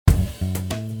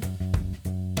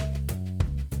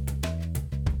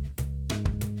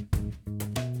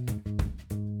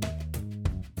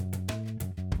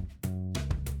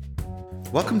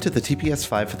Welcome to the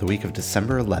TPS5 for the week of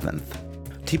December 11th.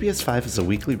 TPS5 is a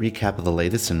weekly recap of the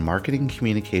latest in marketing,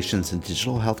 communications, and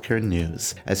digital healthcare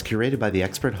news, as curated by the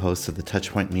expert hosts of the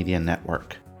Touchpoint Media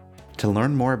Network. To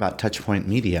learn more about Touchpoint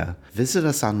Media, visit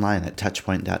us online at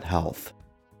touchpoint.health.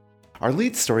 Our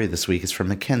lead story this week is from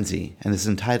McKinsey and is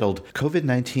entitled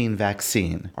COVID-19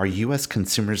 Vaccine: Are U.S.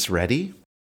 Consumers Ready?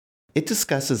 It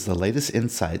discusses the latest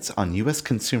insights on U.S.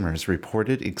 consumers'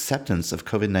 reported acceptance of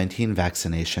COVID-19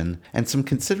 vaccination and some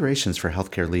considerations for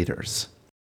healthcare leaders.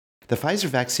 The Pfizer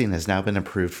vaccine has now been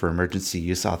approved for emergency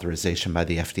use authorization by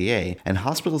the FDA, and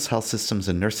hospitals, health systems,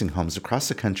 and nursing homes across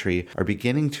the country are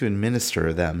beginning to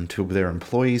administer them to their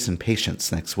employees and patients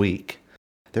next week.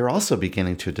 They're also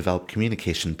beginning to develop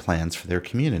communication plans for their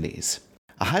communities.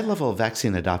 A high level of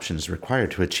vaccine adoption is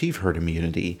required to achieve herd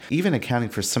immunity, even accounting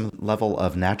for some level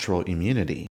of natural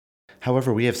immunity.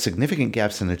 However, we have significant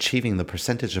gaps in achieving the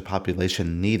percentage of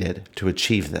population needed to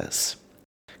achieve this.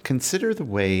 Consider the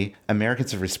way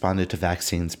Americans have responded to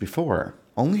vaccines before.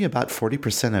 Only about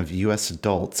 40% of U.S.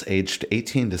 adults aged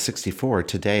 18 to 64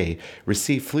 today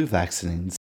receive flu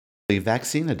vaccines.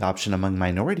 Vaccine adoption among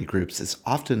minority groups is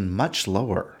often much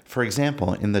lower. For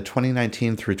example, in the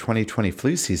 2019 through 2020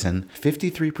 flu season,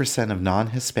 53% of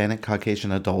non-Hispanic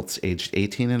Caucasian adults aged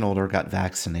 18 and older got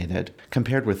vaccinated,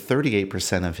 compared with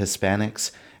 38% of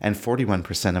Hispanics and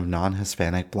 41% of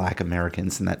non-Hispanic Black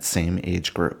Americans in that same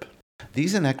age group.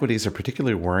 These inequities are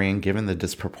particularly worrying given the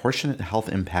disproportionate health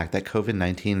impact that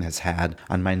COVID-19 has had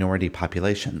on minority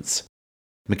populations.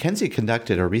 McKinsey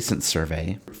conducted a recent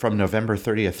survey from November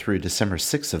 30th through December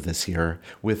 6th of this year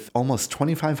with almost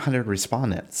 2,500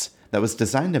 respondents that was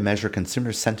designed to measure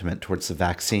consumer sentiment towards the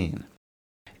vaccine.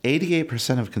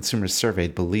 88% of consumers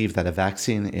surveyed believe that a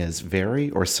vaccine is very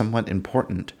or somewhat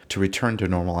important to return to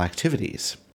normal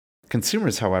activities.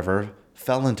 Consumers, however,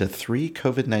 fell into three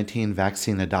COVID-19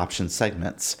 vaccine adoption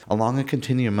segments along a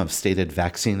continuum of stated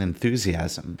vaccine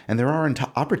enthusiasm, and there are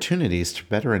opportunities to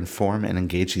better inform and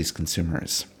engage these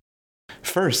consumers.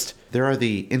 First, there are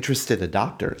the interested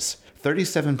adopters.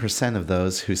 37% of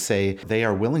those who say they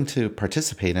are willing to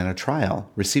participate in a trial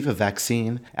receive a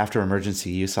vaccine after emergency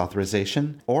use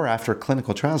authorization or after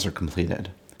clinical trials are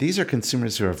completed. These are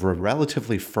consumers who have a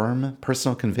relatively firm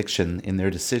personal conviction in their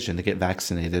decision to get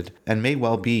vaccinated and may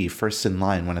well be first in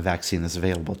line when a vaccine is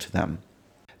available to them.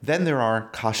 Then there are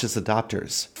cautious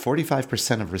adopters,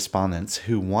 45% of respondents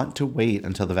who want to wait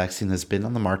until the vaccine has been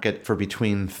on the market for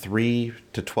between 3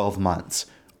 to 12 months,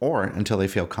 or until they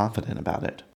feel confident about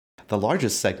it. The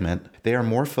largest segment, they are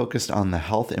more focused on the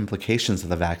health implications of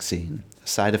the vaccine,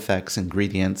 side effects,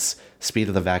 ingredients, speed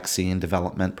of the vaccine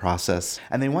development process,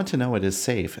 and they want to know it is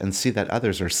safe and see that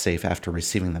others are safe after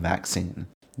receiving the vaccine.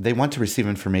 They want to receive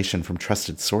information from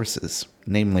trusted sources,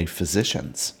 namely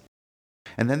physicians.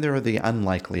 And then there are the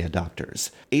unlikely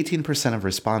adopters, 18% of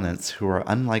respondents who are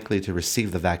unlikely to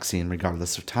receive the vaccine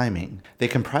regardless of timing. They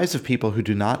comprise of people who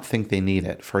do not think they need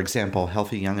it, for example,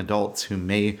 healthy young adults who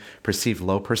may perceive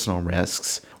low personal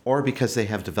risks, or because they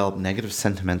have developed negative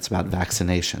sentiments about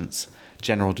vaccinations,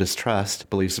 general distrust,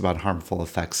 beliefs about harmful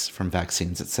effects from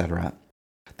vaccines, etc.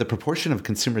 The proportion of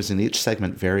consumers in each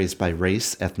segment varies by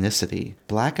race, ethnicity.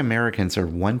 Black Americans are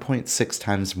 1.6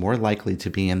 times more likely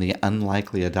to be in the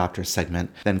unlikely adopter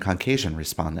segment than Caucasian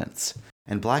respondents.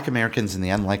 And Black Americans in the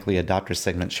unlikely adopter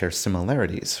segment share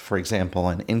similarities, for example,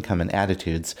 in income and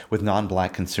attitudes, with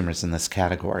non-Black consumers in this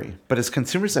category. But as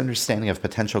consumers' understanding of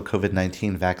potential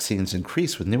COVID-19 vaccines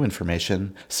increase with new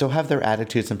information, so have their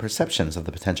attitudes and perceptions of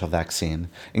the potential vaccine,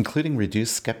 including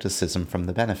reduced skepticism from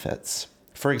the benefits.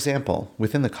 For example,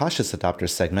 within the cautious adopter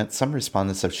segment, some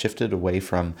respondents have shifted away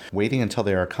from waiting until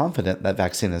they are confident that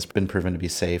vaccine has been proven to be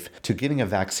safe to getting a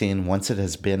vaccine once it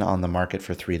has been on the market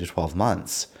for 3 to 12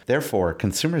 months. Therefore,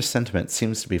 consumer sentiment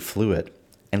seems to be fluid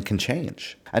and can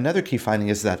change. Another key finding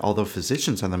is that although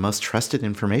physicians are the most trusted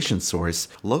information source,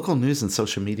 local news and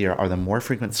social media are the more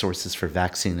frequent sources for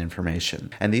vaccine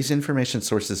information, and these information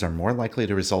sources are more likely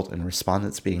to result in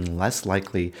respondents being less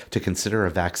likely to consider a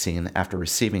vaccine after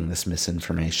receiving this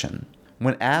misinformation.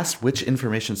 When asked which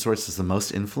information source has the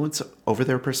most influence over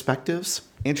their perspectives,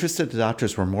 interested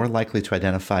adopters were more likely to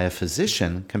identify a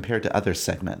physician compared to other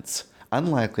segments.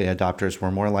 Unlikely adopters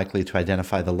were more likely to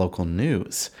identify the local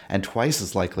news, and twice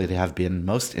as likely to have been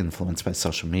most influenced by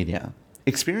social media.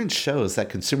 Experience shows that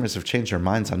consumers have changed their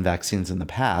minds on vaccines in the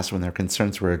past when their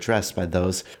concerns were addressed by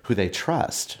those who they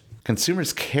trust.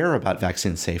 Consumers care about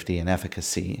vaccine safety and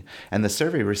efficacy, and the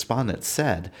survey respondents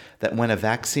said that when a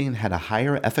vaccine had a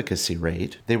higher efficacy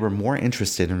rate, they were more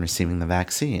interested in receiving the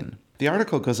vaccine. The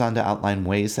article goes on to outline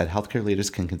ways that healthcare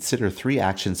leaders can consider 3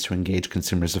 actions to engage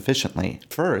consumers efficiently.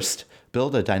 First,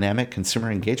 Build a dynamic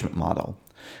consumer engagement model.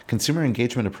 Consumer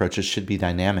engagement approaches should be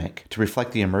dynamic to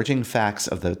reflect the emerging facts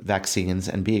of the vaccines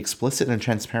and be explicit and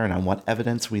transparent on what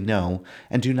evidence we know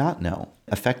and do not know.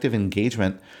 Effective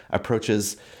engagement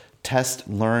approaches test,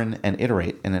 learn, and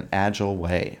iterate in an agile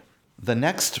way. The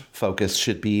next focus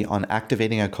should be on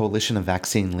activating a coalition of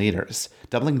vaccine leaders,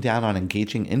 doubling down on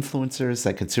engaging influencers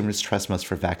that consumers trust most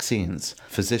for vaccines,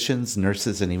 physicians,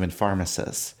 nurses, and even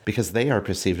pharmacists, because they are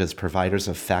perceived as providers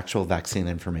of factual vaccine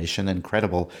information and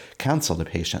credible counsel to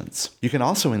patients. You can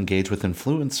also engage with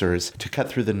influencers to cut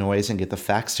through the noise and get the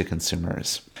facts to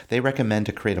consumers. They recommend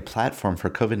to create a platform for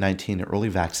COVID-19 early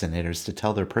vaccinators to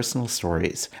tell their personal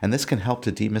stories, and this can help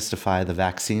to demystify the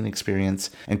vaccine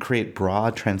experience and create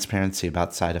broad transparency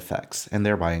about side effects, and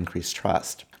thereby increase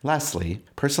trust. Lastly,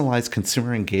 personalized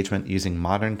consumer engagement using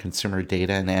modern consumer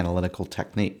data and analytical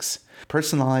techniques.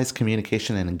 Personalized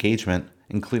communication and engagement,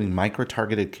 including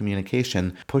micro-targeted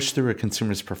communication pushed through a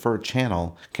consumer's preferred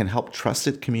channel, can help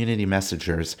trusted community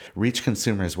messengers reach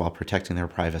consumers while protecting their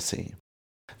privacy.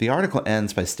 The article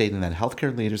ends by stating that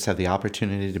healthcare leaders have the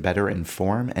opportunity to better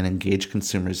inform and engage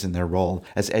consumers in their role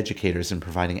as educators in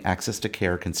providing access to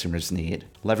care consumers need,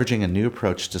 leveraging a new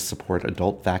approach to support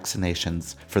adult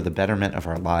vaccinations for the betterment of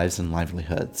our lives and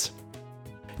livelihoods.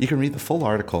 You can read the full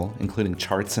article, including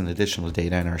charts and additional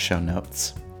data, in our show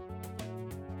notes.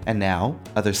 And now,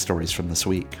 other stories from this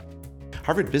week.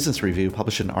 Harvard Business Review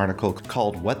published an article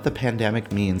called "What the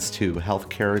Pandemic Means to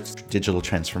Healthcare's Digital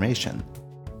Transformation."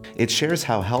 It shares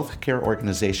how healthcare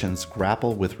organizations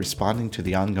grapple with responding to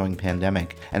the ongoing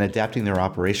pandemic and adapting their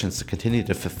operations to continue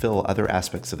to fulfill other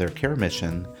aspects of their care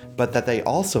mission, but that they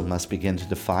also must begin to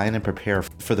define and prepare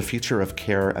for the future of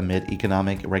care amid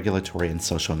economic, regulatory, and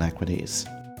social inequities.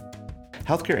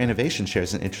 Healthcare Innovation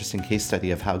shares an interesting case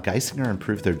study of how Geisinger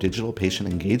improved their digital patient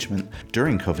engagement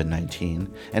during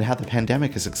COVID-19 and how the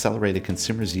pandemic has accelerated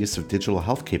consumers' use of digital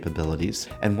health capabilities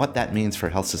and what that means for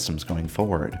health systems going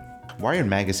forward. Wired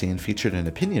magazine featured an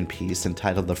opinion piece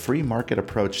entitled "The Free Market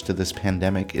Approach to This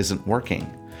Pandemic Isn't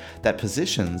Working," that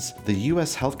positions the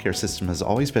U.S. healthcare system has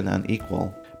always been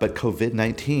unequal, but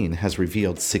COVID-19 has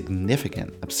revealed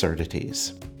significant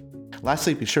absurdities.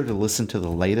 Lastly, be sure to listen to the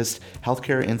latest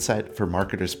Healthcare Insight for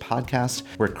Marketers podcast,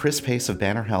 where Chris Pace of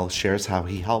Banner Health shares how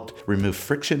he helped remove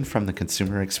friction from the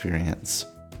consumer experience.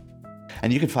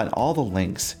 And you can find all the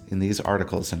links in these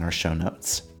articles in our show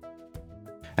notes.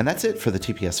 And that's it for the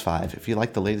TPS5. If you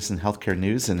like the latest in healthcare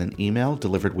news in an email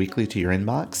delivered weekly to your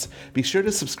inbox, be sure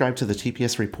to subscribe to the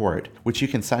TPS Report, which you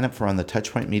can sign up for on the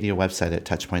Touchpoint Media website at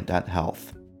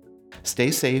touchpoint.health.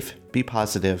 Stay safe, be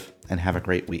positive, and have a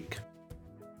great week.